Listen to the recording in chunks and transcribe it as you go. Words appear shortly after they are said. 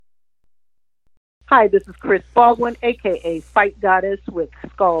Hi, this is Chris Baldwin, aka Fight Goddess with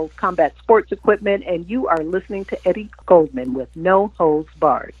Skull Combat Sports Equipment, and you are listening to Eddie Goldman with No Holds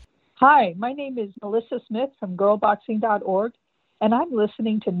Barred. Hi, my name is Melissa Smith from girlboxing.org, and I'm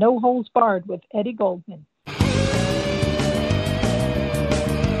listening to No Holds Barred with Eddie Goldman.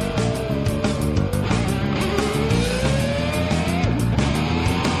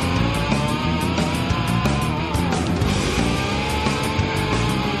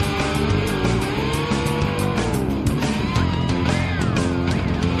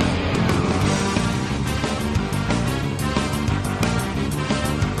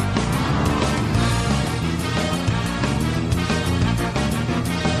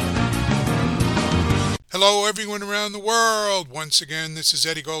 Hello, everyone around the world. Once again, this is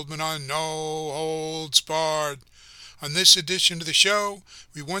Eddie Goldman on No Holds Barred. On this edition of the show,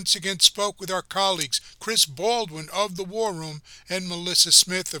 we once again spoke with our colleagues Chris Baldwin of The War Room and Melissa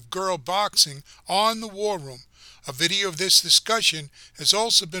Smith of Girl Boxing on The War Room. A video of this discussion has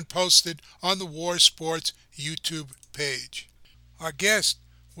also been posted on the War Sports YouTube page. Our guest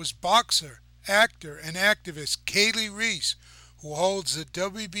was boxer, actor, and activist Kali Reis, who holds the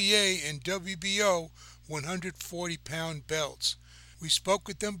WBA and WBO 140-pound belts. We spoke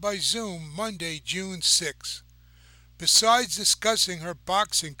with them by Zoom Monday, June 6. Besides discussing her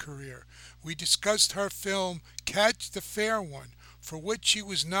boxing career, we discussed her film Catch the Fair One, for which she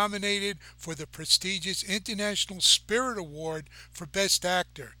was nominated for the prestigious International Spirit Award for Best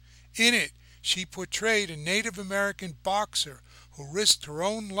Actor. In it, she portrayed a Native American boxer who risked her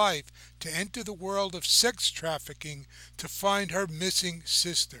own life to enter the world of sex trafficking to find her missing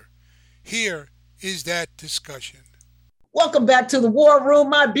sister. Here is that discussion. Welcome back to the War Room,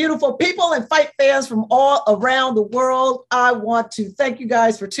 my beautiful people and fight fans from all around the world. I want to thank you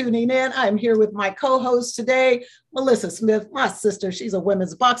guys for tuning in. I'm here with my co-host today, Melissa Smith, my sister. She's a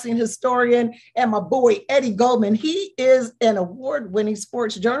women's boxing historian, and my boy, Eddie Goldman. He is an award-winning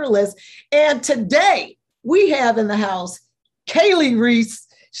sports journalist. And today we have in the house Kali Reis.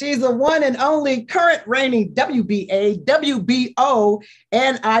 She's the one and only current reigning WBA, WBO,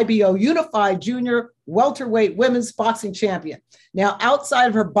 and IBO Unified Junior Welterweight Women's Boxing Champion. Now, outside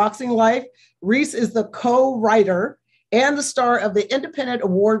of her boxing life, Reis is the co-writer and the star of the independent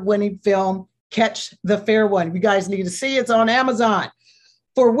award-winning film Catch the Fair One. You guys need to see it. It's on Amazon,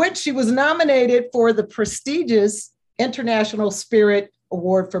 for which she was nominated for the prestigious International Spirit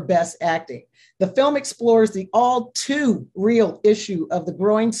Award for Best Acting. The film explores the all too real issue of the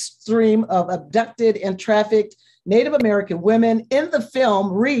growing stream of abducted and trafficked Native American women. In the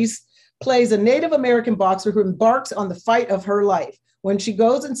film, Reis plays a Native American boxer who embarks on the fight of her life when she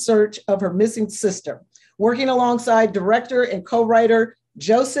goes in search of her missing sister. Working alongside director and co-writer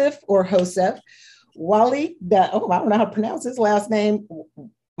Joseph Wally, I don't know how to pronounce his last name,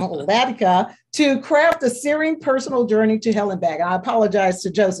 Latica, to craft a searing personal journey to hell and back. I apologize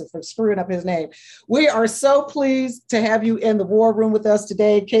to Joseph for screwing up his name. We are so pleased to have you in the War Room with us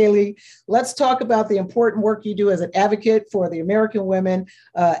today, Kali. Let's talk about the important work you do as an advocate for the American women,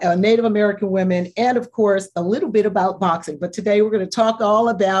 Native American women, and of course, a little bit about boxing. But today we're going to talk all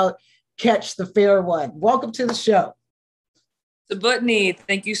about Catch the Fair One. Welcome to the show. Subutni,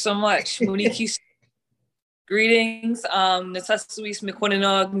 thank you so much. Muniki. Greetings. Natassuis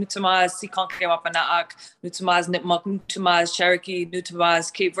Mikoninog, Nutamaz, Sikonke Wapanaak, Nutamaz Nipmuk, Nutamaz Cherokee,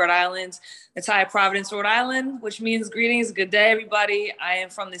 Nutamaz Cape Verde Islands, Natai Providence, Rhode Island, which means greetings. Good day, everybody. I am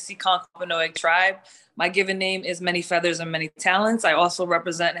from the Seekonk Wampanoag tribe. My given name is Many Feathers and Many Talents. I also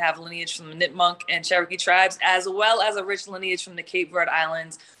represent and have lineage from the Nipmunk and Cherokee tribes, as well as a rich lineage from the Cape Verde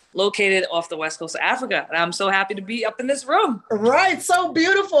Islands, located off the west coast of Africa. And I'm so happy to be up in this room. Right. So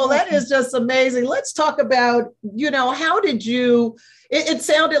beautiful. That is just amazing. Let's talk about, how did you, it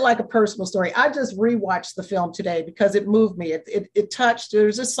sounded like a personal story. I just rewatched the film today because it moved me. It touched,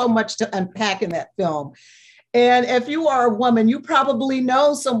 there's just so much to unpack in that film. And if you are a woman, you probably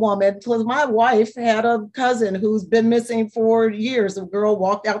know some woman, because my wife had a cousin who's been missing for years. The girl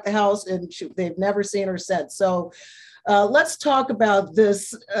walked out the house and they've never seen her since. So let's talk about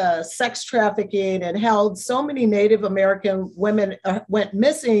this sex trafficking and how so many Native American women went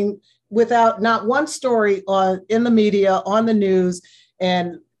missing without not one story in the media, on the news,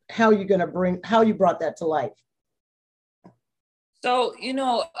 and how you brought that to life. So,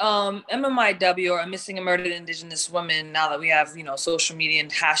 MMIW, or Missing and Murdered Indigenous Women, now that we have, social media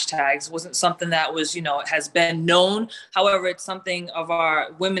and hashtags, wasn't something that was, has been known. However, it's something of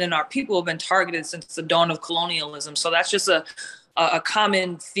our women and our people have been targeted since the dawn of colonialism. So that's just a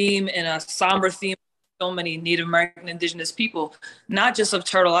common theme and a somber theme of so many Native American Indigenous people, not just of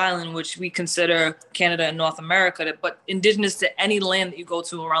Turtle Island, which we consider Canada and North America, but Indigenous to any land that you go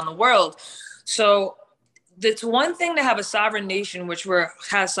to around the world. So it's one thing to have a sovereign nation, which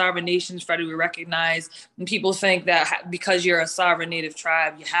has sovereign nations federally recognized, and people think that because you're a sovereign native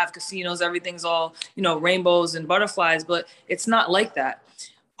tribe, you have casinos, everything's all, rainbows and butterflies, but it's not like that.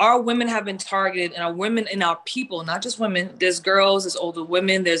 Our women have been targeted, and our women and our people, not just women, there's girls, there's older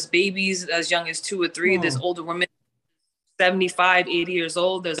women, there's babies as young as 2 or 3, there's older women 75, 80 years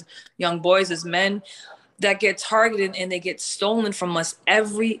old, there's young boys, there's men that get targeted and they get stolen from us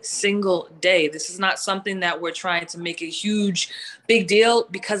every single day. This is not something that we're trying to make a big deal,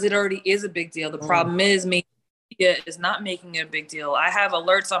 because it already is a big deal. The problem is media is not making it a big deal. I have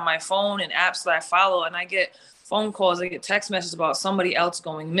alerts on my phone and apps that I follow, and I get phone calls, I get text messages about somebody else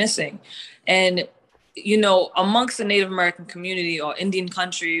going missing. And amongst the Native American community or Indian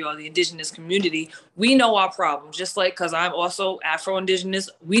country or the indigenous community, we know our problems, just like, because I'm also Afro-Indigenous,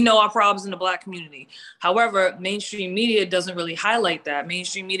 we know our problems in the Black community. However, mainstream media doesn't really highlight that.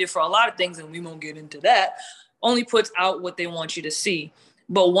 Mainstream media, for a lot of things, and we won't get into that, only puts out what they want you to see.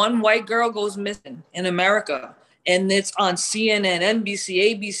 But one white girl goes missing in America, and it's on CNN,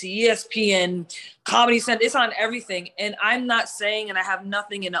 NBC, ABC, ESPN, Comedy Central. It's on everything. And I'm not saying, and I have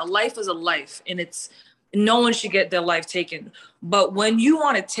nothing, and a life is a life, and no one should get their life taken. But when you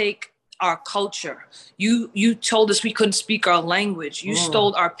want to take our culture, you told us we couldn't speak our language. You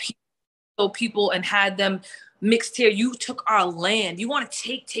stole our people and had them mixed here. You took our land. You want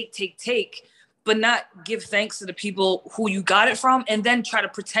to take, but not give thanks to the people who you got it from, and then try to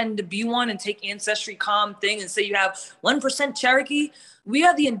pretend to be one and take Ancestry.com thing and say you have 1% Cherokee. We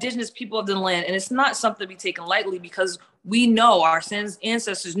are the indigenous people of the land, and it's not something to be taken lightly, because we know our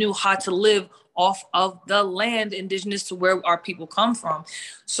ancestors knew how to live off of the land indigenous to where our people come from.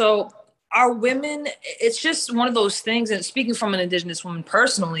 So our women, it's just one of those things, and speaking from an indigenous woman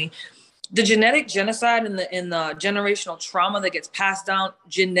personally, the genetic genocide and the generational trauma that gets passed down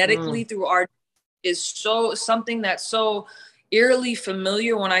genetically through our is something that's so eerily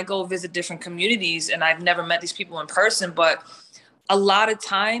familiar when I go visit different communities, and I've never met these people in person, but a lot of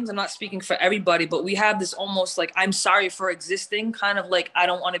times, I'm not speaking for everybody, but we have this almost like, I'm sorry for existing, kind of like, I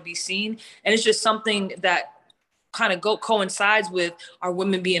don't want to be seen. And it's just something that kind of coincides with our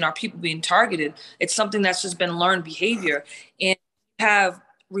women our people being targeted. It's something that's just been learned behavior. And we have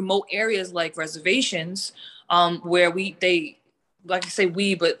remote areas like reservations, where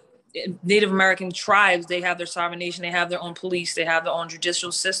but Native American tribes, they have their sovereign nation, they have their own police, they have their own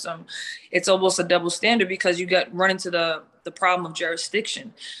judicial system. It's almost a double standard, because you run into the problem of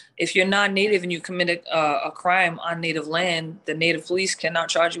jurisdiction. If you're not Native and you commit a crime on Native land, the Native police cannot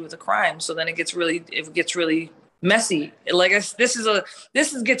charge you with a crime. So then it gets really messy. Like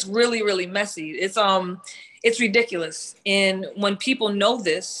this gets really, really messy. It's ridiculous. And when people know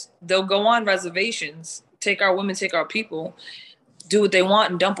this, they'll go on reservations, take our women, take our people, do what they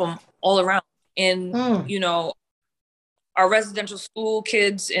want, and dump them all around. And, our residential school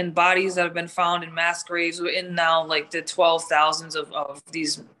kids and bodies that have been found in mass graves, we're in now like the 12,000s of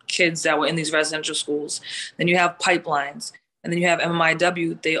these kids that were in these residential schools. Then you have pipelines, and then you have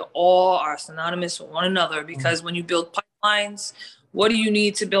MMIW. They all are synonymous with one another, because when you build pipelines, what do you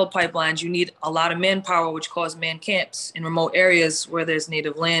need to build pipelines? You need a lot of manpower, which cause man camps in remote areas where there's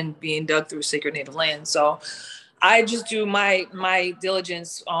native land being dug through sacred native land. So I just do my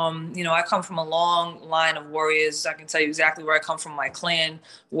diligence. I come from a long line of warriors. I can tell you exactly where I come from, my clan,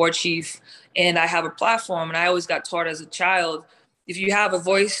 war chief, and I have a platform. And I always got taught as a child, if you have a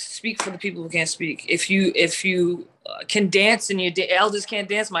voice, speak for the people who can't speak. If you can dance and your elders can't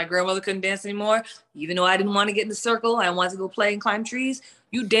dance, my grandmother couldn't dance anymore, even though I didn't want to get in the circle, I wanted to go play and climb trees.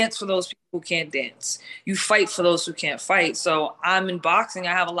 You dance for those people who can't dance. You fight for those who can't fight. So I'm in boxing.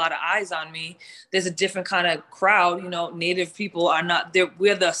 I have a lot of eyes on me. There's a different kind of crowd. Native people are not there.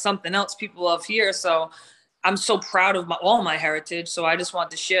 We're the something else people of here. So I'm so proud of all my heritage. So I just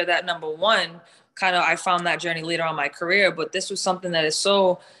want to share that. Number one, I found that journey later on in my career, but this was something that is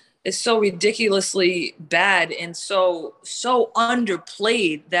so ridiculously bad and so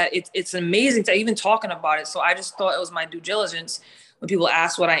underplayed that it's amazing to even talking about it. So I just thought it was my due diligence. When people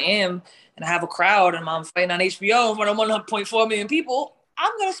ask what I am, and I have a crowd, and I'm fighting on HBO in front of 1.4 million people,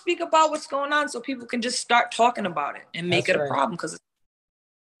 I'm going to speak about what's going on so people can just start talking about it and make it a problem.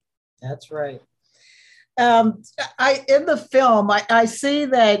 That's right. In the film, I see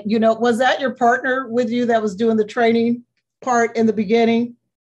that, was that your partner with you that was doing the training part in the beginning?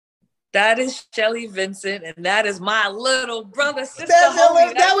 That is Shelly Vincent, and that is my little brother, sister.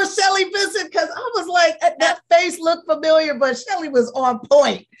 That was Shelly Vincent, because I was like, that face looked familiar, but Shelly was on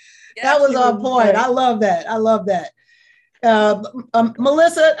point. Yes, that was on point. I love that.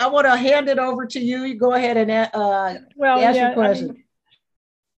 Melissa, I want to hand it over to you. You go ahead and ask your question.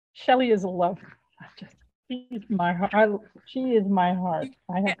 Shelley is a love. She's my heart. She is my heart.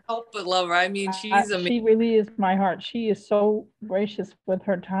 I can't help but love her. I mean, she's amazing. She really is my heart. She is so gracious with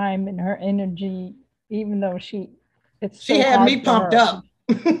her time and her energy, even though she had me pumped up.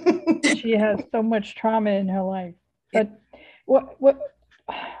 She has so much trauma in her life. But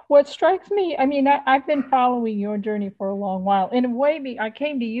what strikes me, I mean, I've been following your journey for a long while. In a way, I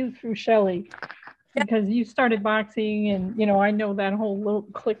came to you through Shelley, because you started boxing, and I know that whole little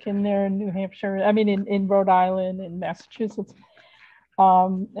clique in there in New Hampshire. I mean, in Rhode Island and Massachusetts.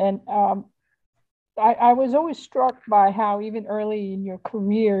 I was always struck by how even early in your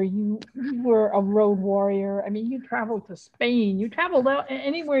career you were a road warrior. I mean, you traveled to Spain, you traveled out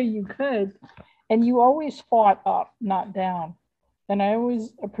anywhere you could, and you always fought up, not down. And I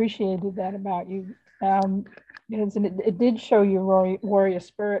always appreciated that about you. Because it did show your warrior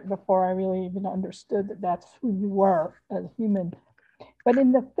spirit before I really even understood that that's who you were as a human. But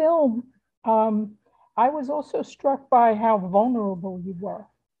in the film, I was also struck by how vulnerable you were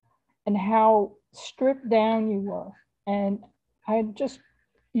and how stripped down you were. And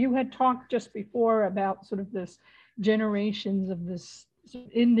you had talked just before about sort of this generations of this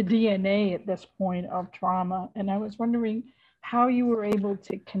in the DNA at this point of trauma. And I was wondering how you were able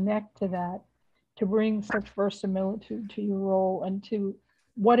to connect to that, to bring such verisimilitude to your role, and to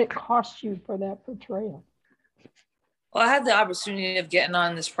what it cost you for that portrayal. Well, I had the opportunity of getting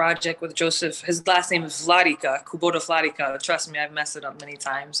on this project with Joseph. His last name is Vladica, Kubota Vladica. Trust me, I've messed it up many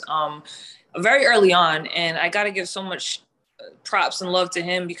times. Very early on, and I got to give so much props and love to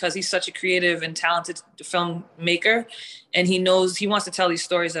him because he's such a creative and talented filmmaker, and he wants to tell these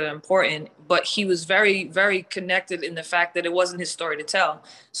stories that are important, but he was very, very connected in the fact that it wasn't his story to tell.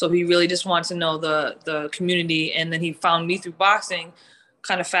 So he really just wanted to know the community, and then he found me through boxing.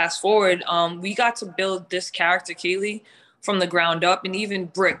 Kind of fast forward, we got to build this character, Kaylee, from the ground up. And even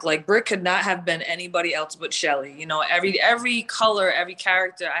Brick could not have been anybody else but Shelley. Every color, every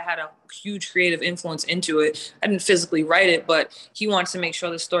character, I had a huge creative influence into it. I didn't physically write it, but he wanted to make sure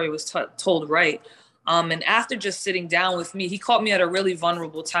the story was told right. And after just sitting down with me, he caught me at a really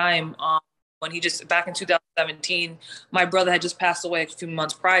vulnerable time. When back in 2017, my brother had just passed away a few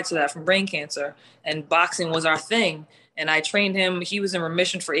months prior to that from brain cancer, and boxing was our thing. And I trained him. He was in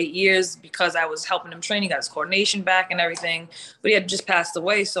remission for 8 years because I was helping him train. He got his coordination back and everything, but he had just passed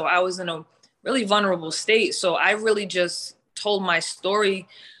away. So I was in a really vulnerable state. So I really just told my story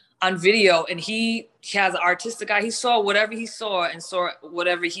on video, and he has an artistic eye. He saw whatever he saw and saw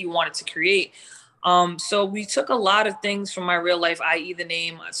whatever he wanted to create. So we took a lot of things from my real life, i.e. the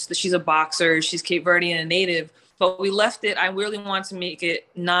name. She's a boxer. She's Cape Verdean and native, but we left it. I really wanted to make it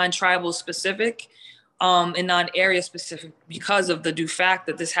non-tribal specific. And non-area specific because of the fact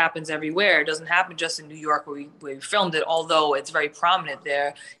that this happens everywhere. It doesn't happen just in New York where we filmed it, although it's very prominent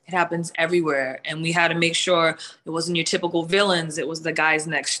there. It happens everywhere. And we had to make sure it wasn't your typical villains. It was the guys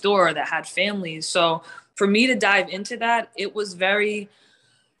next door that had families. So for me to dive into that, it was very,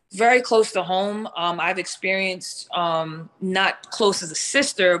 very close to home. I've experienced not close as a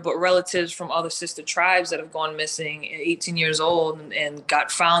sister, but relatives from other sister tribes that have gone missing at 18 years old and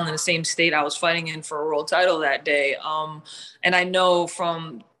got found in the same state I was fighting in for a world title that day. And I know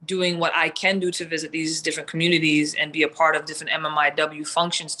from doing what I can do to visit these different communities and be a part of different MMIW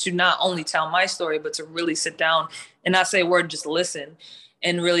functions to not only tell my story, but to really sit down and not say a word, just listen.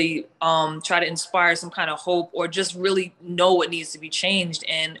 And really try to inspire some kind of hope, or just really know what needs to be changed.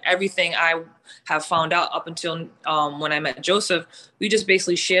 And everything I have found out up until when I met Joseph, we just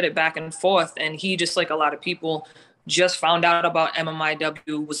basically shared it back and forth. And he, just like a lot of people, just found out about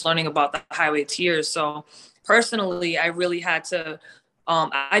MMIW, was learning about the highway tiers. So personally, I really had to,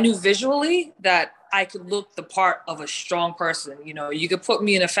 I knew visually that I could look the part of a strong person. You could put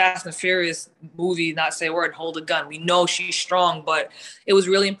me in a Fast and Furious movie, not say a word, hold a gun. We know she's strong, but it was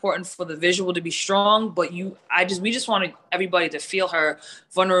really important for the visual to be strong. But we just wanted everybody to feel her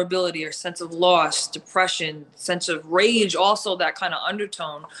vulnerability, her sense of loss, depression, sense of rage, also that kind of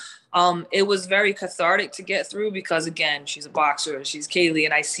undertone. It was very cathartic to get through because, again, she's a boxer, she's Kaylee,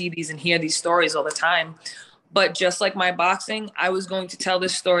 and I see these and hear these stories all the time. But just like my boxing, I was going to tell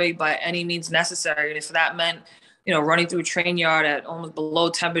this story by any means necessary. And if that meant, running through a train yard at almost below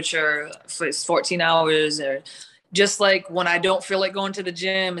temperature for 14 hours, or just like when I don't feel like going to the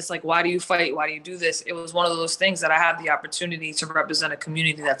gym, it's like, why do you fight? Why do you do this? It was one of those things that I had the opportunity to represent a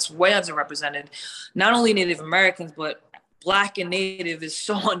community that's way underrepresented, not only Native Americans, but Black and Native is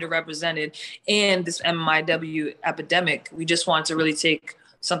so underrepresented. And this MMIW epidemic, we just want to really take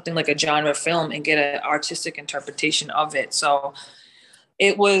something like a genre film and get an artistic interpretation of it. So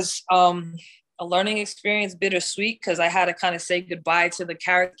it was a a learning experience, bittersweet, because I had to kind of say goodbye to the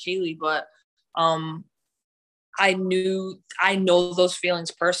character Kaylee, but I know those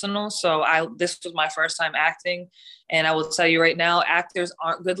feelings personal. So this was my first time acting. And I will tell you right now, actors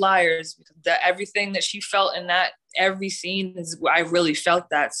aren't good liars, because everything that she felt in that, every scene I really felt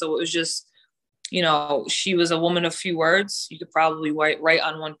that. So it was just, she was a woman of few words. You could probably write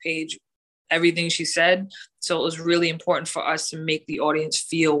on one page everything she said. So it was really important for us to make the audience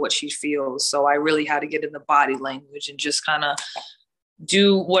feel what she feels. So I really had to get in the body language and just kind of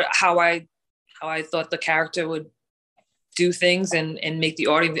do how I thought the character would do things and make the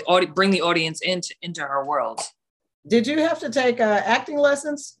audience, bring the audience into her world. Did you have to take acting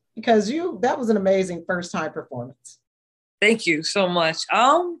lessons? Because that was an amazing first time performance. Thank you so much.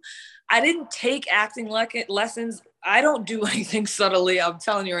 I didn't take acting lessons. I don't do anything subtly. I'm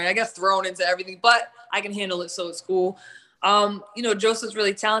telling you, right? I get thrown into everything, but I can handle it, so it's cool. Joseph's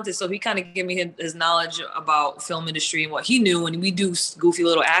really talented, so he kind of gave me his knowledge about film industry and what he knew, and we do goofy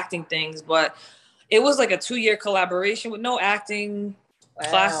little acting things, but it was like a 2-year collaboration with no acting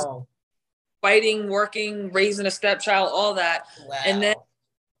class, fighting, working, raising a stepchild, all that. Wow. And then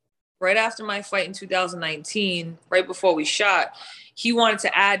right after my fight in 2019, right before we shot, he wanted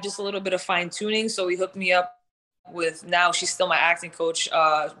to add just a little bit of fine tuning. So he hooked me up with, now she's still my acting coach,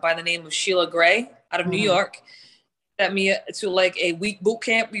 by the name of Sheila Gray out of New York. Sent me to like a week boot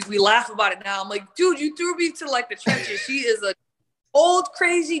camp. We laugh about it now. I'm like, dude, you threw me to like the trenches. She is a old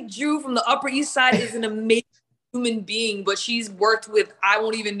crazy Jew from the Upper East Side, is an amazing human being, but she's worked with, I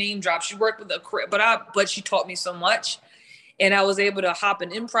won't even name drop. She worked with but she taught me so much. And I was able to hop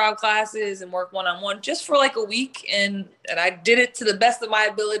in improv classes and work one-on-one just for like a week. And I did it to the best of my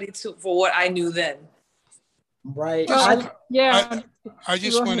ability for what I knew then. Right. I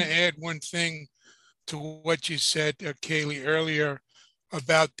just want to add one thing to what you said, Kaylee, earlier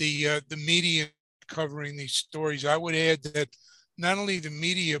about the media covering these stories. I would add that not only the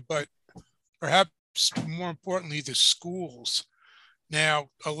media, but perhaps more importantly, the schools. Now,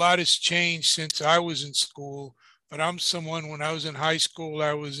 a lot has changed since I was in school, but I'm someone, when I was in high school,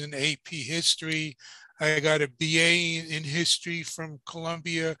 I was in AP history. I got a BA in history from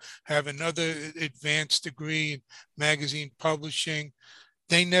Columbia, have another advanced degree in magazine publishing.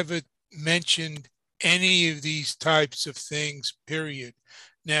 They never mentioned any of these types of things, period.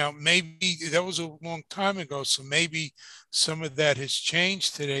 Now, maybe that was a long time ago, so maybe some of that has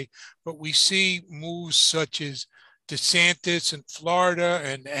changed today, but we see moves such as DeSantis in Florida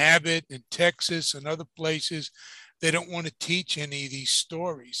and Abbott in Texas and other places. They don't want to teach any of these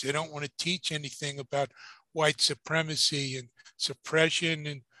stories. They don't want to teach anything about white supremacy and suppression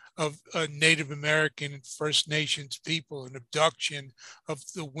and of Native American and First Nations people and abduction of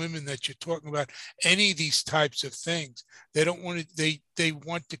the women that you're talking about, any of these types of things. They don't want to, they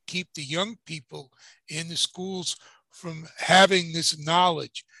want to keep the young people in the schools from having this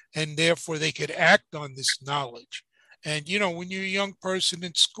knowledge, and therefore they could act on this knowledge. And, when you're a young person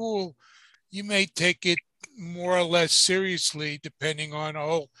in school, you may take it more or less seriously, depending on a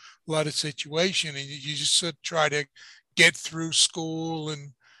whole lot of situation. And you just sort of try to get through school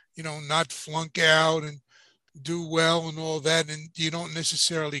and, not flunk out and do well and all that. And you don't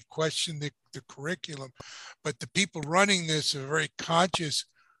necessarily question the curriculum, but the people running this are very conscious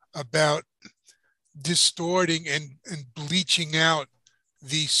about distorting and bleaching out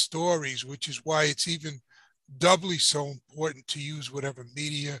these stories, which is why it's even doubly so important to use whatever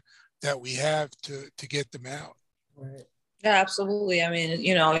media that we have to get them out. Right. Yeah, absolutely. I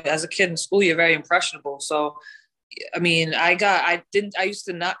mean, as a kid in school, you're very impressionable. So, I mean, I used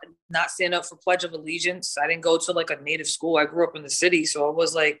to not stand up for Pledge of Allegiance. I didn't go to like a native school. I grew up in the city. So it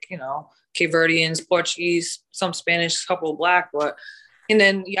was like, Cape Verdeans, Portuguese, some Spanish, couple of Black, and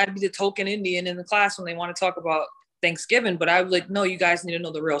then you had to be the token Indian in the class when they want to talk about Thanksgiving. But I was like, no, you guys need to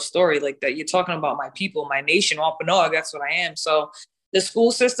know the real story. Like that you're talking about my people, my nation, Wampanoag, that's what I am. So the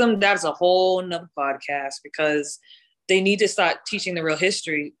school system, that's a whole nother podcast, because they need to start teaching the real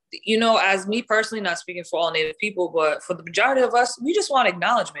history. As me personally, not speaking for all Native people, but for the majority of us, we just want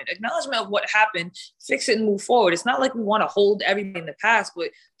acknowledgement of what happened, fix it and move forward. It's not like we want to hold everything in the past, but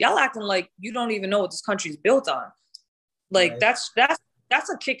y'all acting like you don't even know what this country's built on. Like right. That's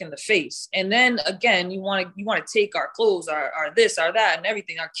a kick in the face. And then again, you want to take our clothes, our this, our that, and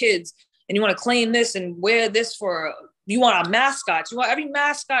everything, our kids, and you want to claim this and wear this for. You want our mascots. You want every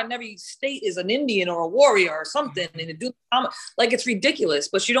mascot in every state is an Indian or a warrior or something, and to do like it's ridiculous.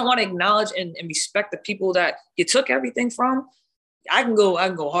 But you don't want to acknowledge and respect the people that you took everything from. I can go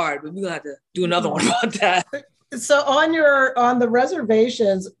hard, but we're gonna have to do another one about that. So on the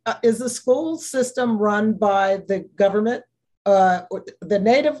reservations, is the school system run by the government? the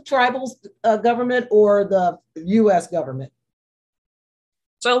native tribal government or the U.S. government?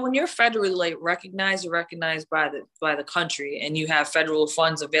 So when you're federally like recognized, you're recognized by the country, and you have federal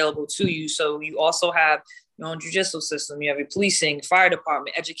funds available to you. So you also have your own judicial system, you have your policing, fire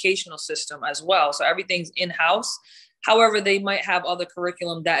department, educational system as well. So everything's in-house. However, they might have other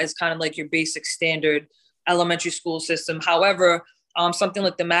curriculum that is kind of like your basic standard elementary school system. However, something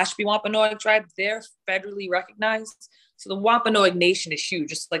like the Mashpee Wampanoag tribe, they're federally recognized. So the Wampanoag Nation is huge,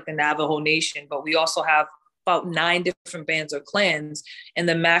 just like the Navajo Nation, but we also have about 9 different bands or clans. And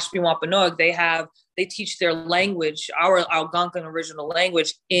the Mashpee Wampanoag, they teach their language, our Algonquin original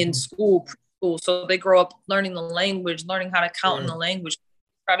language in school, preschool. So they grow up learning the language, learning how to count in the language,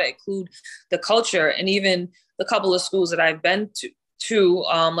 try to include the culture. And even the couple of schools that I've been to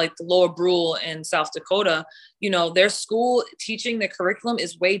like the Lower Brule in South Dakota, their school teaching, the curriculum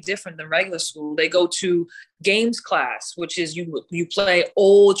is way different than regular school. They go to games class, which is you play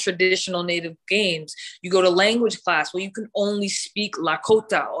old traditional native games. You go to language class where you can only speak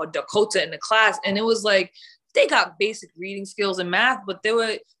Lakota or Dakota in the class. And it was like, they got basic reading skills and math, but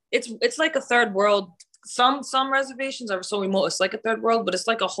it's like a third world. Some reservations are so remote, it's like a third world, but it's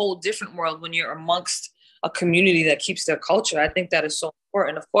like a whole different world when you're amongst a community that keeps their culture. I think that is so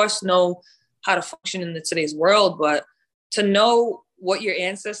important. Of course, know how to function in today's world, but to know what your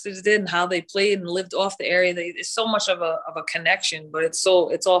ancestors did and how they played and lived off the area, it's so much of a connection, but it's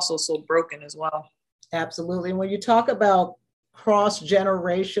also so broken as well. Absolutely. And when you talk about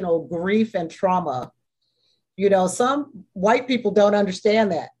cross-generational grief and trauma, some white people don't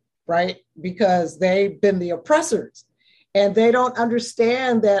understand that, right? Because they've been the oppressors. And they don't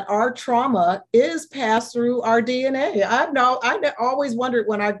understand that our trauma is passed through our DNA. I always wondered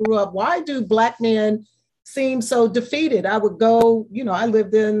when I grew up, why do Black men seem so defeated? I would go, I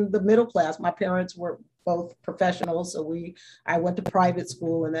lived in the middle class. My parents were both professionals, so I went to private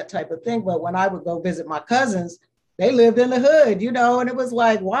school and that type of thing. But when I would go visit my cousins, they lived in the hood, and it was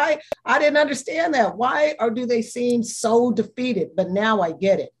like, why? I didn't understand that. Why do they seem so defeated? But now I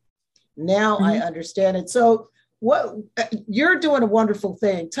get it. Now I understand it. So you're doing a wonderful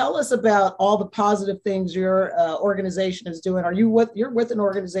thing. Tell us about all the positive things your organization is doing. You're with an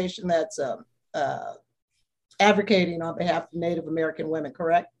organization that's advocating on behalf of Native American women,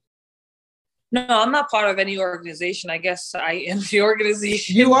 correct? No, I'm not part of any organization. I guess I am the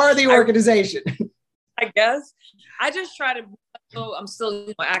organization. You are the organization. I guess. I just try to, so I'm still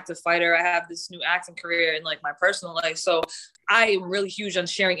an active fighter. I have this new acting career in like my personal life. So I am really huge on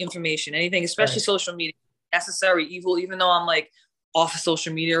sharing information, anything, especially social media. Necessary evil, even though I'm like off of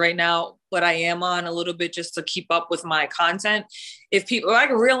social media right now, but I am on a little bit just to keep up with my content. If I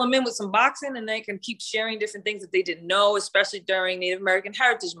can reel them in with some boxing and they can keep sharing different things that they didn't know, especially during Native American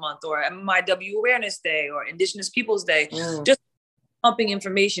Heritage Month or MIW Awareness Day or Indigenous Peoples Day, just pumping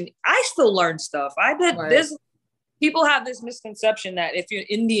information. I still learn stuff. There's people have this misconception that if you're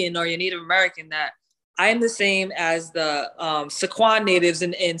Indian or you're Native American, that I am the same as the Sequan natives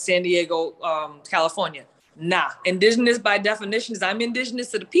in San Diego, California. Nah, indigenous by definition is I'm indigenous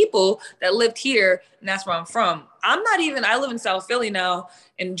to the people that lived here, and that's where I'm from. I live in South Philly now,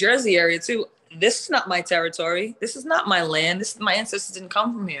 in Jersey area too. This is not my territory. This is not my land. My ancestors didn't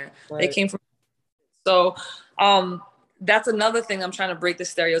come from here. Right. They came from. So that's another thing I'm trying to break the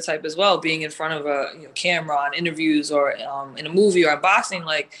stereotype as well, being in front of a camera on interviews or in a movie or boxing,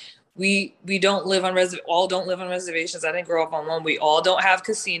 like we don't live on all don't live on reservations. I didn't grow up on one. We all don't have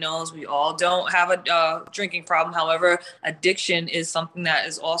casinos. We all don't have a drinking problem. However, addiction is something that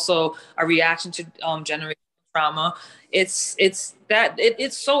is also a reaction to generational trauma. It's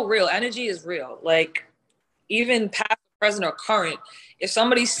so real. Energy is real. Like even past, present, or current. If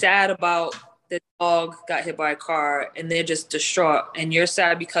somebody's sad about the dog got hit by a car and they're just distraught, and you're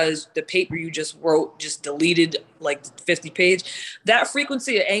sad because the paper you just wrote just deleted like 50 page, that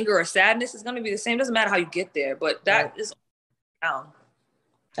frequency of anger or sadness is going to be the same. It doesn't matter how you get there, but that is down.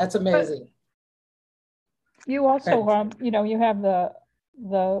 That's amazing. But you also, you have the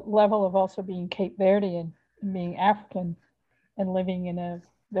level of also being Cape Verdean and being African and living in a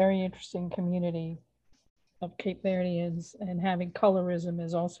very interesting community of Cape Verdeans, and having colorism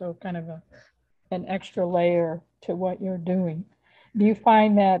is also kind of an extra layer to what you're doing. Do you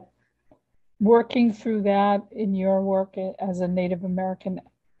find that working through that in your work as a Native American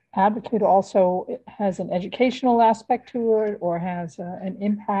advocate also has an educational aspect to it, or has an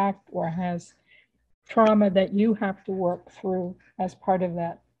impact, or has trauma that you have to work through as part of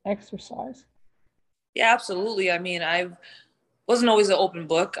that exercise? Yeah, absolutely. I mean, I wasn't always an open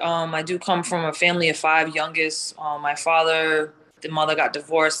book. I do come from a family of 5 youngest. My father, the mother got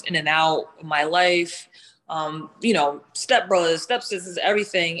divorced in and out of my life. stepbrothers, stepsisters,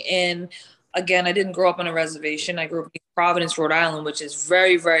 everything. And again, I didn't grow up on a reservation. I grew up in Providence, Rhode Island, which is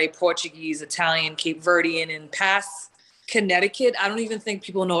very, very Portuguese, Italian, Cape Verdean, and past Connecticut. I don't even think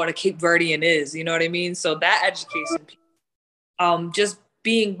people know what a Cape Verdean is. You know what I mean? So that education, just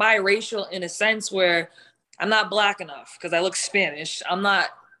being biracial in a sense where I'm not Black enough because I look Spanish. I'm not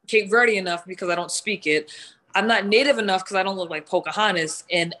Cape Verde enough because I don't speak it. I'm not Native enough because I don't look like Pocahontas.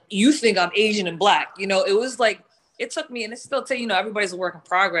 And you think I'm Asian and Black. It was like, it took me, and it's still taking, everybody's a work in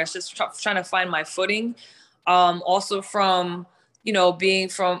progress, just trying to find my footing. Also from, being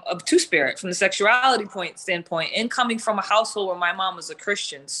from a two-spirit, from the sexuality standpoint, and coming from a household where my mom was a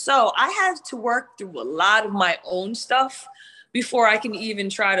Christian. So I had to work through a lot of my own stuff before I can even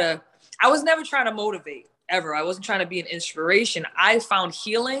I was never trying to motivate, ever. I wasn't trying to be an inspiration. I found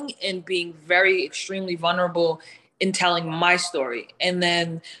healing in being very extremely vulnerable in telling my story. And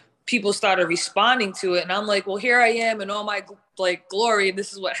then people started responding to it. And I'm like, well, here I am in all my glory.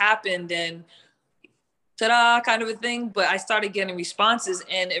 This is what happened. And ta-da, kind of a thing. But I started getting responses.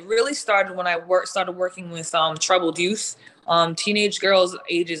 And it really started when I started working with troubled youth, teenage girls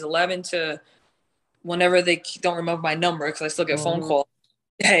ages 11 to whenever they don't remember my number, because I still get phone calls.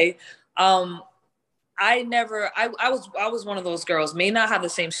 Hey, I was one of those girls, may not have the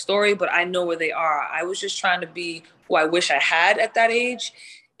same story, but I know where they are. I was just trying to be who I wish I had at that age,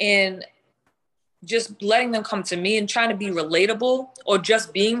 and just letting them come to me and trying to be relatable, or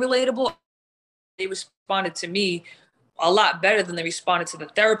just being relatable. They responded to me a lot better than they responded to the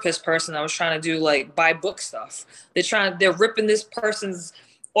therapist person I was trying to do buy book stuff. They're ripping this person's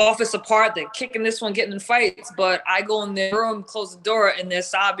office apart, they're kicking this one, getting in fights, but I go in their room, close the door, and they're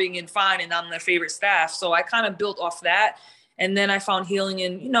sobbing and fine, and I'm their favorite staff. So I kind of built off that. And then I found healing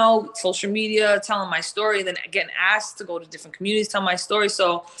in, social media, telling my story, then getting asked to go to different communities, tell my story.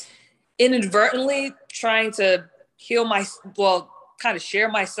 So inadvertently trying to kind of share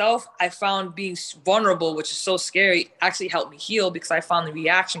myself, I found being vulnerable, which is so scary, actually helped me heal, because I found the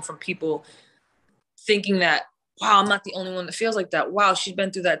reaction from people thinking that, wow, I'm not the only one that feels like that. Wow, she's been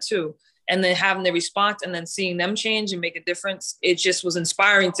through that too. And then having the response and then seeing them change and make a difference, it just was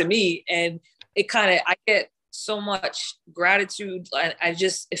inspiring to me. And I get so much gratitude.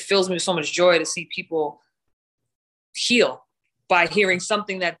 It fills me with so much joy to see people heal by hearing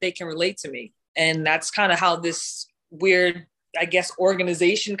something that they can relate to me. And that's kind of how this weird,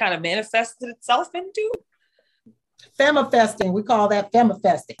 organization kind of manifested itself into. Femifesting, we call that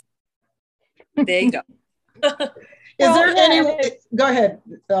femifesting. There you go. Go ahead,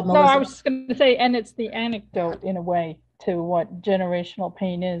 Melissa. No, I was going to say, and it's the anecdote in a way to what generational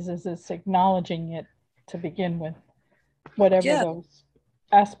pain is it's acknowledging it to begin with, whatever those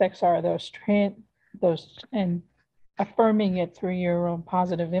aspects are, those and affirming it through your own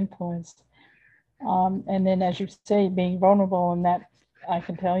positive influence. And then, as you say, being vulnerable, and that I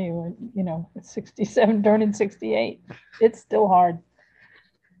can tell you, at 67, turning 68, it's still hard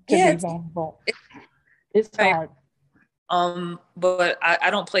to be vulnerable. It's hard. But I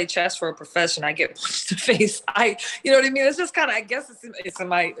don't play chess for a profession. I get punched in the face. You know what I mean? It's just kind of, I guess it's in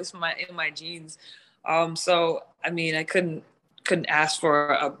my genes. So I mean, I couldn't ask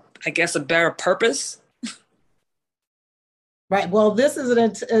for a better purpose. Right. Well, this is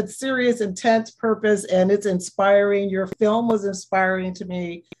a serious, intense purpose, and it's inspiring. Your film was inspiring to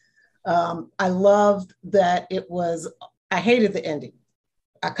me. I loved that I hated the ending.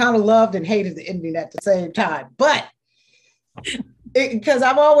 I kind of loved and hated the ending at the same time, but because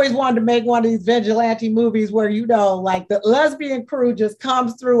I've always wanted to make one of these vigilante movies where, the lesbian crew just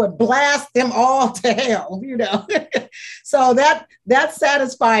comes through and blasts them all to hell, So that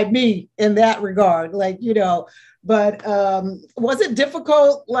satisfied me in that regard, but was it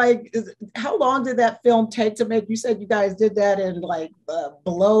difficult? How long did that film take to make? You said you guys did that in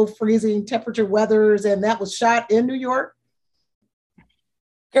below freezing temperature weathers, and that was shot in New York?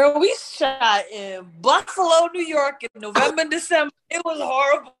 Girl, we shot in Buffalo, New York in November, December. It was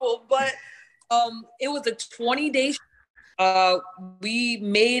horrible, but it was a 20-day we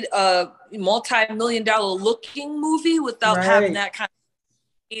made a multi-million-dollar looking movie without having that kind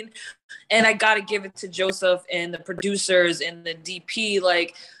of scene. And I got to give it to Joseph and the producers and the DP.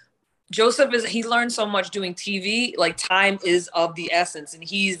 Joseph he learned so much doing TV, time is of the essence. And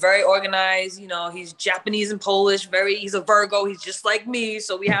he's very organized, he's Japanese and Polish, he's a Virgo, he's just like me.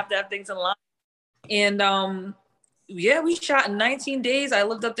 So we have to have things in line. And we shot in 19 days. I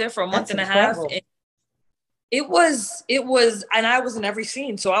lived up there for a month and a half. And it was, and I was in every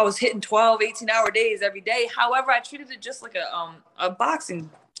scene. So I was hitting 12, 18-hour days every day. However, I treated it just like a boxing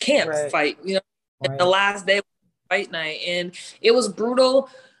camp fight, And the last day was fight night. And it was brutal.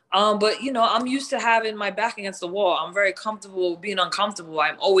 But you know, I'm used to having my back against the wall. I'm very comfortable being uncomfortable.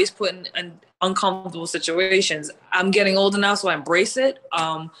 I'm always put in uncomfortable situations. I'm getting older now, so I embrace it.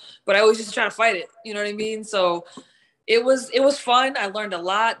 But I always just try to fight it. You know what I mean? So it was fun. I learned a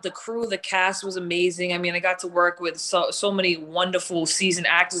lot. The crew, the cast was amazing. I mean, I got to work with so many wonderful seasoned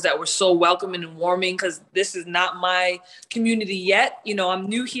actors that were so welcoming and warming, because this is not my community yet. You know, I'm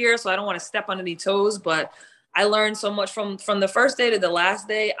new here, so I don't want to step on any toes, but I learned so much from the first day to the last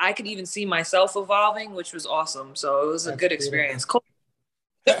day. I could even see myself evolving, which was awesome. So it was a good experience. Cool.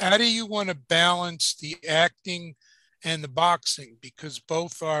 How do you want to balance the acting and the boxing? Because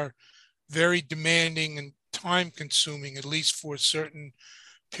both are very demanding and time consuming, at least for certain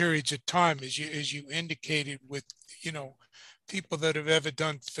periods of time, as you indicated, with, you know, people that have ever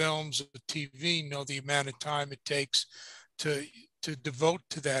done films or TV know the amount of time it takes to devote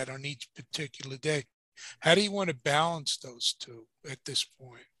to that on each particular day. How do you want to balance those two at this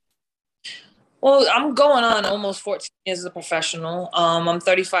point? Well, I'm going on almost 14 years as a professional. I'm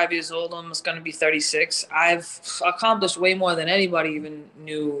 35 years old. I'm almost going to be 36. I've accomplished way more than anybody even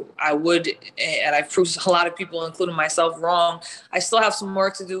knew I would. And I've proved a lot of people, including myself, wrong. I still have some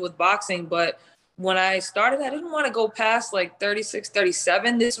work to do with boxing. But when I started, I didn't want to go past like 36,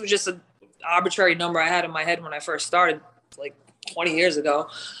 37. This was just an arbitrary number I had in my head when I first started, like 20 years ago.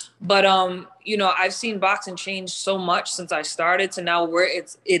 But you know, I've seen boxing change so much since I started to now where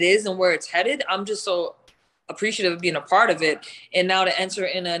it is and where it's headed. I'm just so appreciative of being a part of it. And now to enter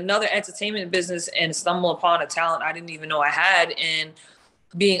in another entertainment business and stumble upon a talent I didn't even know I had, and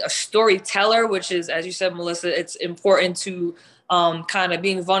being a storyteller, which is, as you said, Melissa, it's important to kind of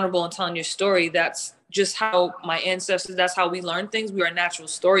being vulnerable and telling your story. That's just how my ancestors, that's how we learn things. We are natural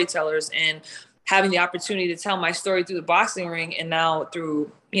storytellers, and having the opportunity to tell my story through the boxing ring, and now through,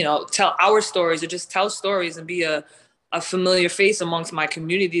 you know, tell our stories or just tell stories and be a familiar face amongst my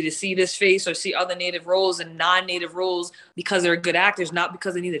community, to see this face or see other Native roles and non-Native roles because they're good actors, not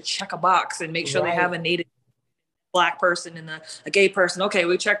because they need to check a box and make sure they have a Native Black person and a gay person. Okay,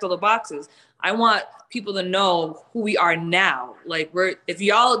 we checked all the boxes. I want people to know who we are now. Like, if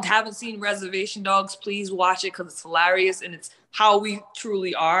y'all haven't seen Reservation Dogs, please watch it, because it's hilarious and it's how we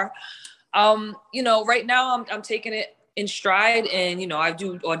truly are. You know, right now I'm taking it in stride, and, you know, I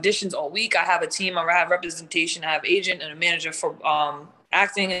do auditions all week. I have a team, I have representation, I have agent and a manager for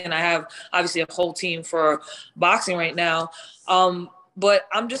acting, and I have obviously a whole team for boxing right now. But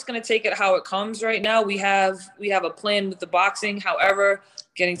I'm just going to take it how it comes right now. We have a plan with the boxing. However,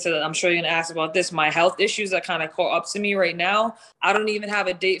 I'm sure you're going to ask about this, my health issues that kind of caught up to me right now. I don't even have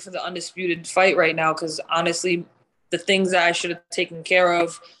a date for the undisputed fight right now, because honestly, the things that I should have taken care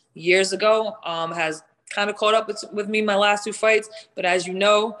of years ago has kind of caught up with me my last two fights. But as you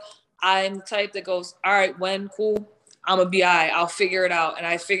know, I'm the type that goes, all right, when, cool, I'm a BI, I'll figure it out. And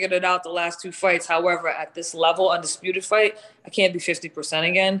I figured it out the last two fights. However, at this level, undisputed fight, I can't be 50%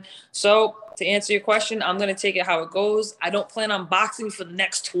 again. So to answer your question, I'm going to take it how it goes. I don't plan on boxing for the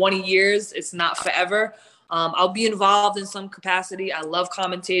next 20 years. It's not forever. I'll be involved in some capacity. I love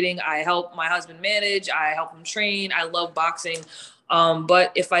commentating. I help my husband manage. I help him train. I love boxing.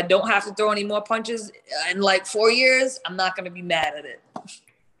 But if I don't have to throw any more punches in like 4 years, I'm not going to be mad at it.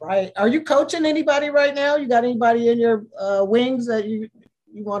 Right. Are you coaching anybody right now? You got anybody in your wings that you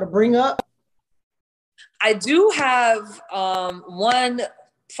want to bring up? I do have one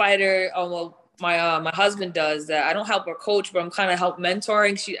fighter. Well, my husband does that. I don't help her coach, but I'm kind of help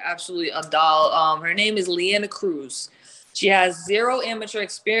mentoring. She's absolutely a doll. Her name is Leanna Cruz. She has zero amateur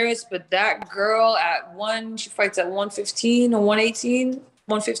experience, but that girl she fights at 115 or 118,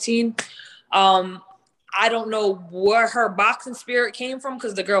 115. I don't know where her boxing spirit came from,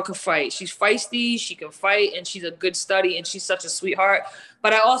 because the girl can fight. She's feisty, she can fight, and she's a good study, and she's such a sweetheart.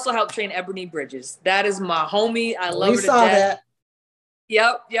 But I also help train Ebony Bridges. That is my homie. I love her to death.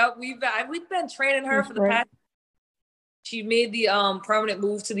 Yep. We've been training her for the past. She made the permanent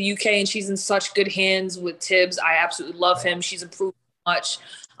move to the UK, and she's in such good hands with Tibbs. I absolutely love him. She's improved much.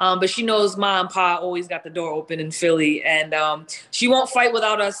 But she knows Ma and Pa always got the door open in Philly, and she won't fight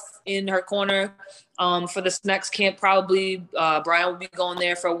without us in her corner. For this next camp, probably Brian will be going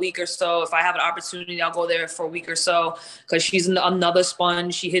there for a week or so. If I have an opportunity, I'll go there for a week or so, because she's another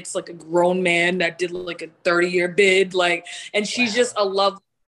sponge. She hits like a grown man that did like a 30-year bid, and she's just a love,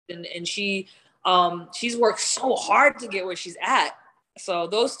 and she's worked so hard to get where she's at. So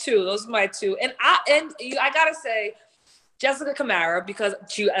those are my two, and I gotta say, Jessica Camara, because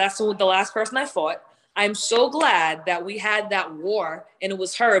that's the last person I fought. I'm so glad that we had that war and it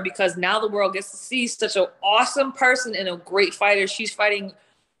was her, because now the world gets to see such an awesome person and a great fighter. She's fighting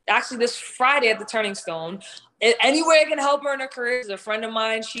actually this Friday at the Turning Stone. Any way I can help her in her career is a friend of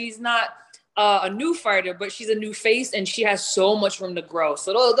mine. She's not a new fighter, but she's a new face, and she has so much room to grow.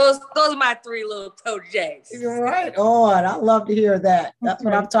 So those are my 3 little proteges. You're right on. I love to hear that. That's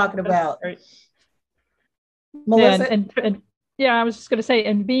what I'm talking about. Melissa? Yeah, I was just going to say,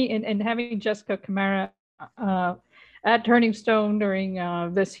 and having Jessica Camara at Turning Stone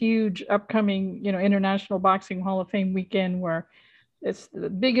during this huge upcoming, International Boxing Hall of Fame weekend, where it's the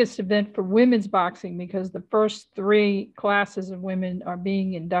biggest event for women's boxing, because the first 3 classes of women are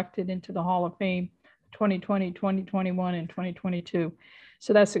being inducted into the Hall of Fame, 2020, 2021, and 2022.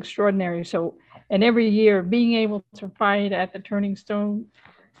 So that's extraordinary. So, and every year being able to fight at the Turning Stone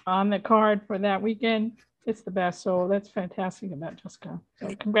on the card for that weekend, it's the best. So that's fantastic about Jessica. So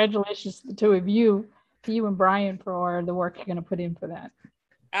congratulations to the 2 of you, to you and Brian, for the work you're going to put in for that.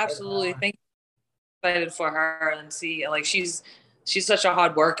 Absolutely. Thank you. Excited for her, and see, like, she's such a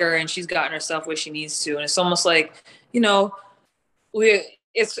hard worker, and she's gotten herself where she needs to. And it's almost like,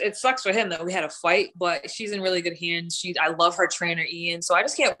 it sucks for him that we had a fight, but she's in really good hands. I love her trainer, Ian. So I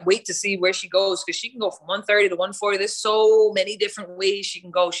just can't wait to see where she goes, because she can go from 130 to 140. There's so many different ways she can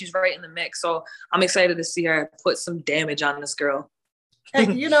go. She's right in the mix. So I'm excited to see her put some damage on this girl.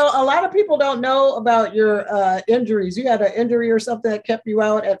 And, a lot of people don't know about your injuries. You had an injury or something that kept you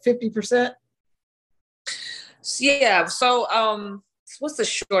out at 50%? Yeah. So what's the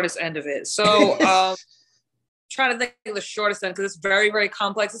shortest end of it? So trying to think of the shortest end, because it's very, very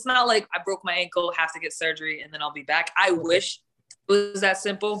complex. It's not like I broke my ankle, have to get surgery, and then I'll be back. I wish it was that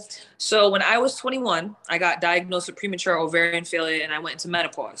simple. So when I was 21, I got diagnosed with premature ovarian failure, and I went into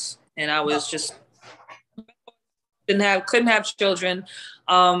menopause. And I was just couldn't have children.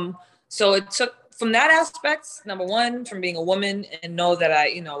 So it took, from that aspect, number one, from being a woman, and know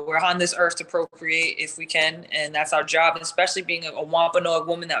that we're on this earth to procreate if we can, and that's our job. And especially being a Wampanoag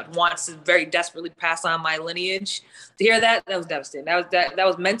woman that wants to very desperately pass on my lineage. To hear that was devastating. That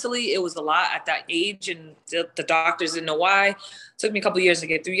was mentally, it was a lot at that age, and the doctors didn't know why. It took me a couple of years to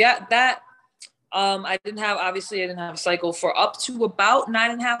get through that. I didn't have a cycle for up to about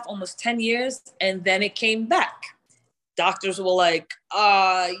 9.5, almost 10 years, and then it came back. Doctors were like,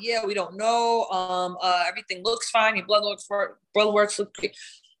 yeah, we don't know. Everything looks fine. Your blood works look great.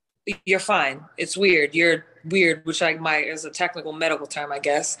 You're fine. It's weird. You're weird, which is a technical medical term, I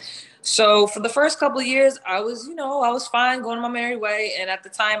guess. So for the first couple of years, I was fine, going my merry way. And at the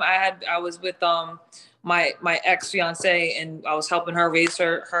time I was with my ex-fiance, and I was helping her raise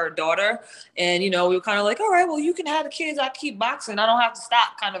her daughter. And, we were kind of like, all right, well, you can have the kids. I keep boxing. I don't have to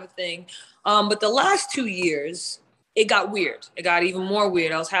stop, kind of a thing. But the last 2 years, it got weird. It got even more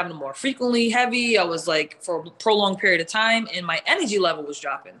weird. I was having them more frequently, heavy. I was like, for a prolonged period of time, and my energy level was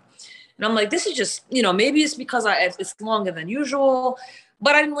dropping. And I'm like, this is just, maybe it's because it's longer than usual,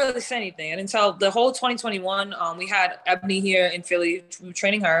 but I didn't really say anything. And until the whole 2021, we had Ebony here in Philly. We were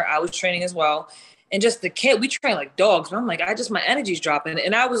training her. I was training as well. And just the kid, we train like dogs. And I'm like, my energy's dropping.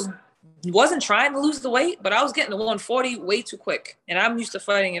 And I wasn't trying to lose the weight, but I was getting to 140 way too quick. And I'm used to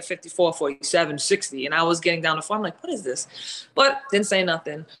fighting at 54, 47, 60. And I was getting down to 4. I'm like, what is this? But didn't say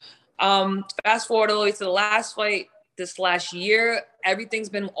nothing. Fast forward all the way to the last fight this last year, everything's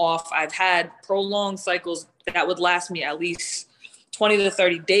been off. I've had prolonged cycles that would last me at least 20 to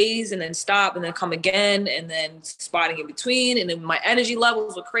 30 days, and then stop, and then come again, and then spotting in between. And then my energy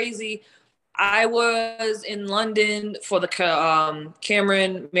levels were crazy. I was in London for the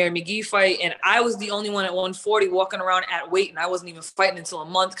Cameron Mary McGee fight, and I was the only one at 140 walking around at weight, and I wasn't even fighting until a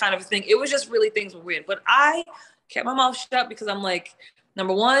month, kind of a thing. It was just really, things were weird. But I kept my mouth shut, because I'm like,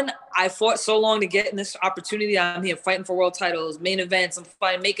 number one, I fought so long to get in this opportunity. I'm here fighting for world titles, main events. I'm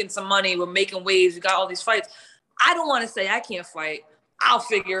fighting, making some money. We're making waves. We got all these fights. I don't want to say I can't fight. I'll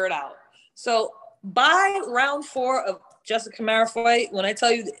figure it out. So by round 4 of Jessica Camara fight, when I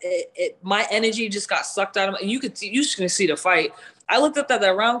tell you my energy just got sucked out of me, and you just gonna see the fight. I looked up at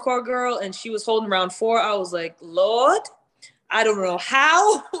that round core girl, and she was holding round 4. I was like, Lord, I don't know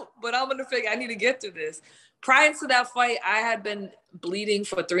how, but I'm gonna figure I need to get through this. Prior to that fight, I had been bleeding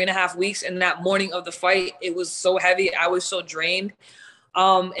for 3.5 weeks, and that morning of the fight, it was so heavy. I was so drained,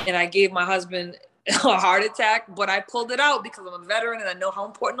 and I gave my husband a heart attack, but I pulled it out because I'm a veteran and I know how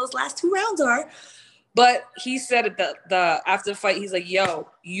important those last 2 rounds are. But he said at after the fight, he's like, yo,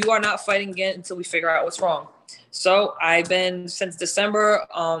 you are not fighting again until we figure out what's wrong. So I've been since December.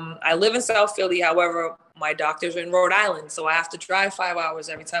 I live in South Philly. However, my doctors are in Rhode Island. So I have to drive 5 hours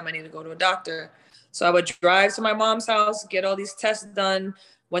every time I need to go to a doctor. So I would drive to my mom's house, get all these tests done,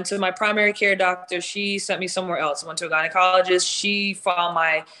 went to my primary care doctor. She sent me somewhere else. Went to a gynecologist. She found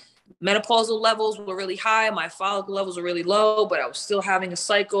menopausal levels were really high. My follicle levels were really low, but I was still having a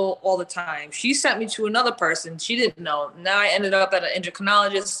cycle all the time. She sent me to another person. She didn't know. Now I ended up at an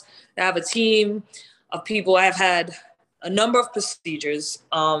endocrinologist. I have a team of people. I've had a number of procedures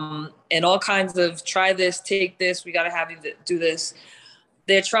and all kinds of try this, take this. We got to have you do this.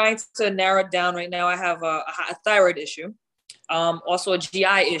 They're trying to narrow it down right now. I have a thyroid issue. Also a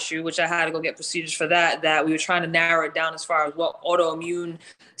GI issue, which I had to go get procedures for that we were trying to narrow it down as far as what autoimmune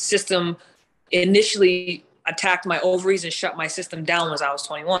system initially attacked my ovaries and shut my system down when I was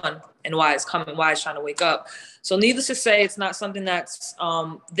 21 and why it's trying to wake up. So needless to say, it's not something that's,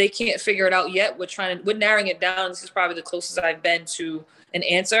 they can't figure it out yet. We're narrowing it down. This is probably the closest I've been to an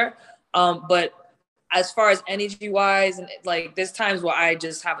answer. But as far as energy wise, and like there's times where I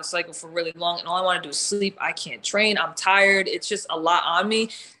just have a cycle for really long and all I want to do is sleep. I can't train. I'm tired. It's just a lot on me.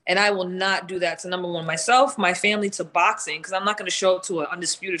 And I will not do that to, number one, myself, my family, to boxing, because I'm not going to show up to an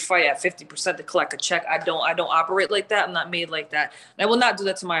undisputed fight at 50% to collect a check. I don't operate like that. I'm not made like that. And I will not do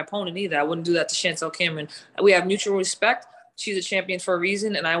that to my opponent either. I wouldn't do that to Chantel Cameron. We have mutual respect. She's a champion for a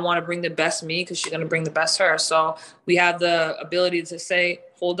reason, and I want to bring the best me because she's going to bring the best her. So we have the ability to say,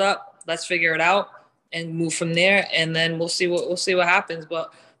 hold up, let's figure it out and move from there, and then we'll see what happens.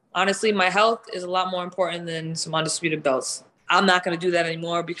 But honestly, my health is a lot more important than some undisputed belts. I'm not going to do that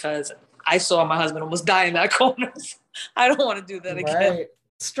anymore because I saw my husband almost die in that corner. I don't want to do that again. Right.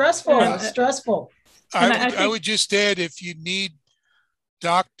 Stressful. I would just add, if you need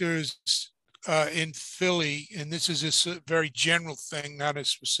doctors in Philly, and this is a very general thing, not a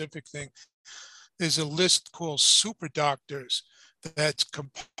specific thing, there's a list called Super Doctors that's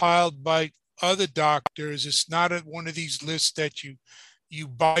compiled by other doctors. It's not one of these lists that you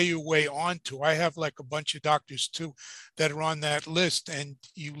buy your way onto. I have like a bunch of doctors too that are on that list, and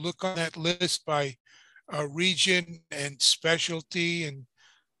you look on that list by region and specialty, and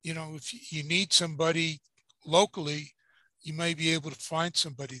if you need somebody locally, you may be able to find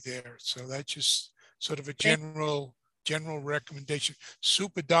somebody there. So that's just sort of a general recommendation.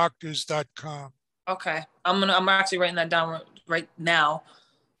 Superdoctors.com. Okay, I'm actually writing that down right now.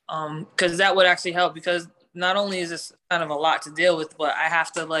 Because that would actually help, because not only is this kind of a lot to deal with, but I have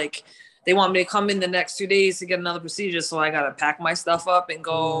to they want me to come in the next 2 days to get another procedure. So I got to pack my stuff up and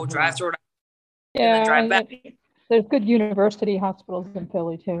go drive to Rhode Island and then drive back. There's good university hospitals in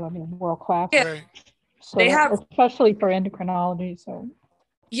Philly too. I mean, world class. Yeah. Right. So they have, especially for endocrinology. So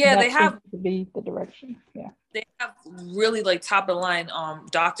yeah, they have to be the direction. Yeah. They have really top of the line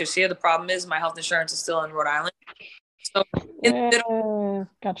doctors here. The problem is my health insurance is still in Rhode Island. So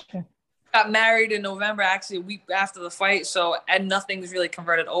gotcha. Got married in November, actually a week after the fight. So, and nothing's really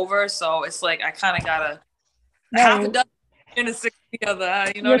converted over. So it's like, I kind of got to half a dozen in a six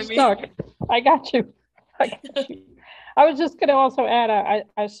together. You know what I mean? Stuck. I got you. I was just going to also add,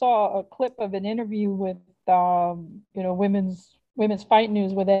 I saw a clip of an interview with, women's fight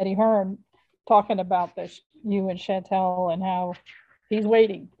news with Eddie Hearn talking about this, you and Chantel, and how he's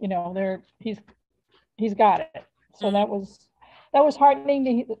waiting, he's got it. So that was heartening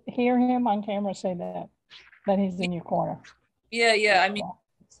to hear him on camera say that he's in your corner. Yeah. I mean,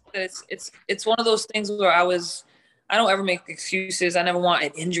 it's one of those things where I don't ever make excuses. I never want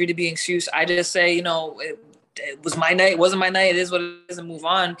an injury to be an excuse. I just say, it was my night. It wasn't my night. It is what it is, and move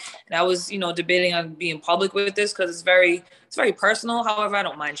on. And I was, debating on being public with this because it's very personal. However, I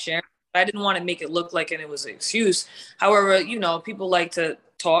don't mind sharing. I didn't want to make it look like it was an excuse. However, people like to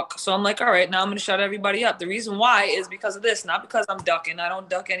talk. So I'm like, all right, now I'm going to shut everybody up. The reason why is because of this, not because I'm ducking. I don't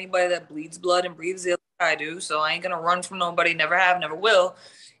duck anybody that bleeds blood and breathes ill like I do. So I ain't going to run from nobody. Never have, never will.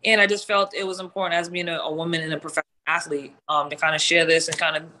 And I just felt it was important as being a woman and a professional athlete to kind of share this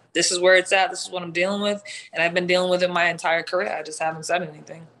and this is where it's at. This is what I'm dealing with. And I've been dealing with it my entire career. I just haven't said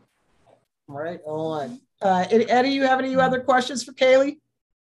anything. Right on. Eddie, you have any other questions for Kaylee?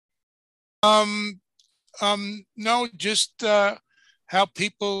 No, just how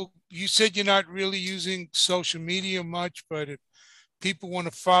people, you said you're not really using social media much, but if people want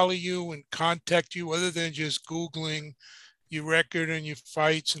to follow you and contact you other than just Googling your record and your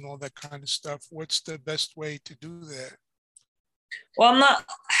fights and all that kind of stuff, what's the best way to do that? Well, I'm not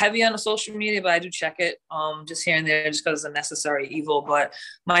heavy on the social media, but I do check it just here and there just because it's a necessary evil. But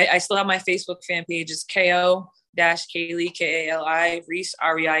I still have my Facebook fan page. It's KO-Kaylee, K-A-L-I, Reis,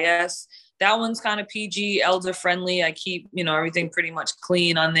 R-E-I-S. That one's kind of PG, elder friendly. I keep, everything pretty much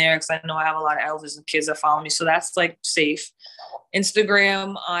clean on there because I know I have a lot of elders and kids that follow me. So that's safe.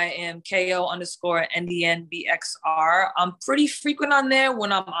 Instagram, I am KO_NDNBXR. I'm pretty frequent on there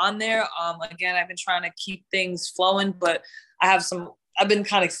when I'm on there. Again, I've been trying to keep things flowing, but I have some I've been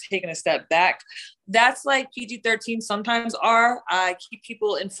kind of taking a step back. That's like PG-13 sometimes are. I keep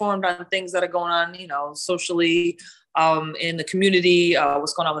people informed on things that are going on, you know, socially, in the community,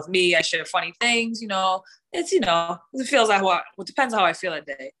 what's going on with me. I share funny things, you know. It's, you know, it feels like it depends how I feel that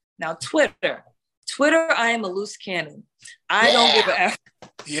day. Now, Twitter, I am a loose cannon. I don't give a F.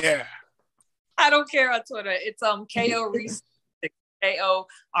 Yeah. I don't care on Twitter. It's KO Reese,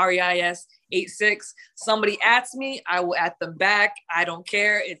 KOREIS 86. Somebody ats me, I will at them back. I don't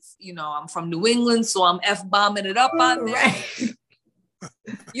care. It's, you know, I'm from New England, so I'm F-bombing it up on there. Right.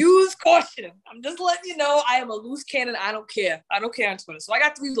 Use caution. I'm just letting you know I am a loose cannon. I don't care. I don't care on Twitter. So I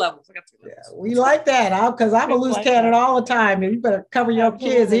got 3 levels. Yeah, we like that, because I'm a loose cannon all the time, and you better cover your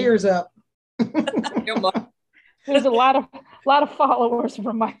kids' ears up. There's a lot of followers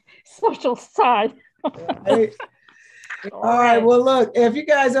from my social side. Right. All right. Well, look, if you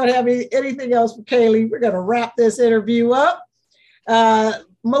guys don't have anything else for Kaylee, we're going to wrap this interview up.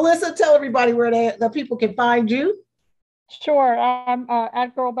 Melissa, tell everybody where the people can find you. Sure. I'm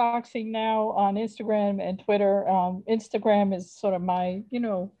at Girl Boxing now on Instagram and Twitter. Instagram is sort of my, you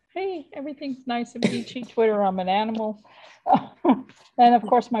know, hey, everything's nice and peachy. Twitter, I'm an animal. And of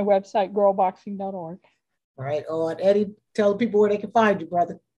course, my website, girlboxing.org. Right on. Eddie, tell the people where they can find you,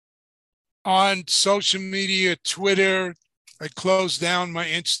 brother. On social media, Twitter, I closed down my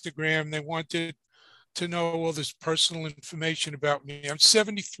Instagram. They wanted to know all this personal information about me. I'm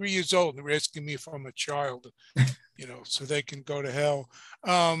 73 years old. They're asking me if I'm a child, you know, so they can go to hell.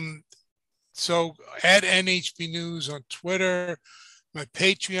 So at NHB News on Twitter, my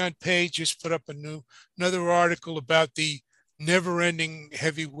Patreon page just put up another article about the never-ending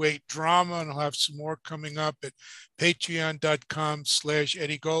heavyweight drama, and I'll have some more coming up at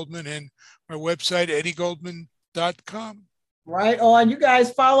patreon.com/Eddie Goldman and my website, eddiegoldman.com. Right on. You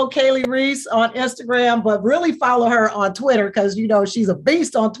guys follow Kaylee Reese on Instagram, but really follow her on Twitter, because, you know, she's a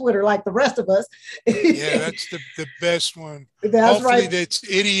beast on Twitter like the rest of us. Yeah, that's the best one. That's Hopefully right. that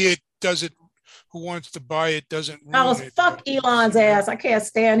idiot who wants to buy it doesn't ruin it. Fuck Elon's ass. I can't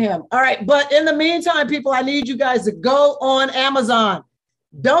stand him. All right. But in the meantime, people, I need you guys to go on Amazon.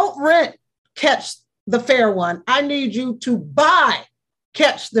 Don't rent Catch the Fair One. I need you to buy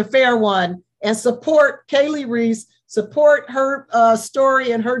Catch the Fair One and support Kaylee Reese, support her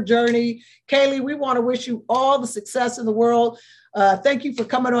story and her journey. Kaylee, we want to wish you all the success in the world. Thank you for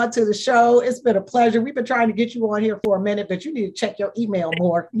coming on to the show. It's been a pleasure. We've been trying to get you on here for a minute, but you need to check your email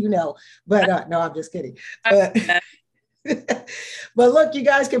more, you know. But no, I'm just kidding. But look, you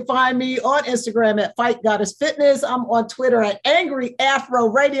guys can find me on Instagram at Fight Goddess Fitness. I'm on Twitter at Angry Afro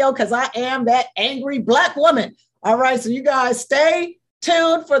Radio, because I am that angry Black woman. All right, so you guys stay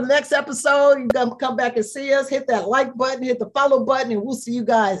tuned for the next episode. You can come back and see us. Hit that like button, hit the follow button, and we'll see you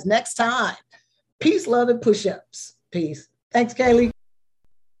guys next time. Peace, love, and push-ups. Peace. Thanks, Kaylee.